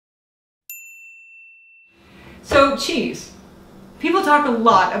So cheese. People talk a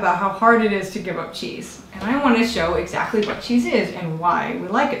lot about how hard it is to give up cheese, and I want to show exactly what cheese is and why we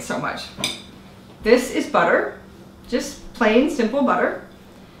like it so much. This is butter, just plain simple butter,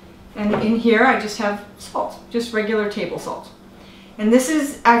 and in here I just have salt, just regular table salt. And this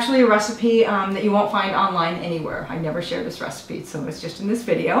is actually a recipe that you won't find online anywhere. I never share this recipe, so it's just in this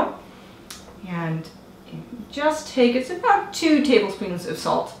video. And you just take, it's about 2 tablespoons of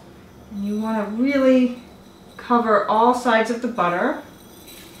salt, and you want to really cover all sides of the butter,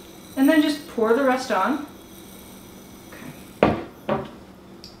 and then just pour the rest on. Okay,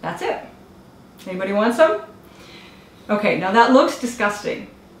 that's it. Anybody want some? Okay, now that looks disgusting,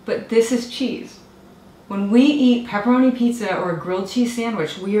 but this is cheese. When we eat pepperoni pizza or a grilled cheese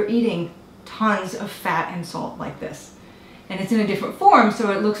sandwich, we are eating tons of fat and salt like this. And it's in a different form,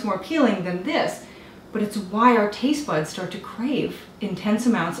 so it looks more appealing than this, but it's why our taste buds start to crave intense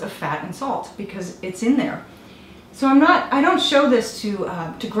amounts of fat and salt, because it's in there. So I don't show this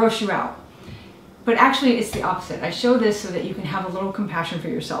to gross you out, but actually it's the opposite. I show this so that you can have a little compassion for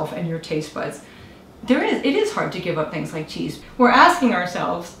yourself and your taste buds. It is hard to give up things like cheese. We're asking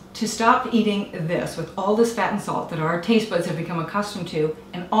ourselves to stop eating this with all this fat and salt that our taste buds have become accustomed to,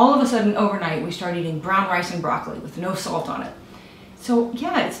 and all of a sudden overnight we start eating brown rice and broccoli with no salt on it. So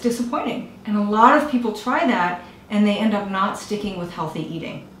yeah, it's disappointing. And a lot of people try that and they end up not sticking with healthy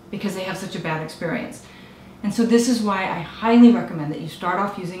eating because they have such a bad experience. And so this is why I highly recommend that you start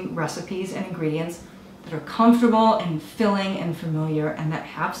off using recipes and ingredients that are comfortable and filling and familiar and that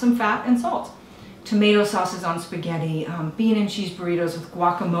have some fat and salt. Tomato sauces on spaghetti, bean and cheese burritos with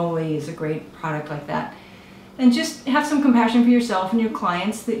guacamole is a great product like that. And just have some compassion for yourself and your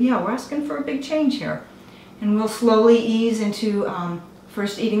clients that, yeah, we're asking for a big change here. And we'll slowly ease into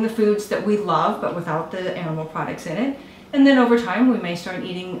first eating the foods that we love but without the animal products in it. And then over time we may start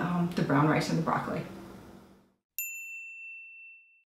eating the brown rice and the broccoli.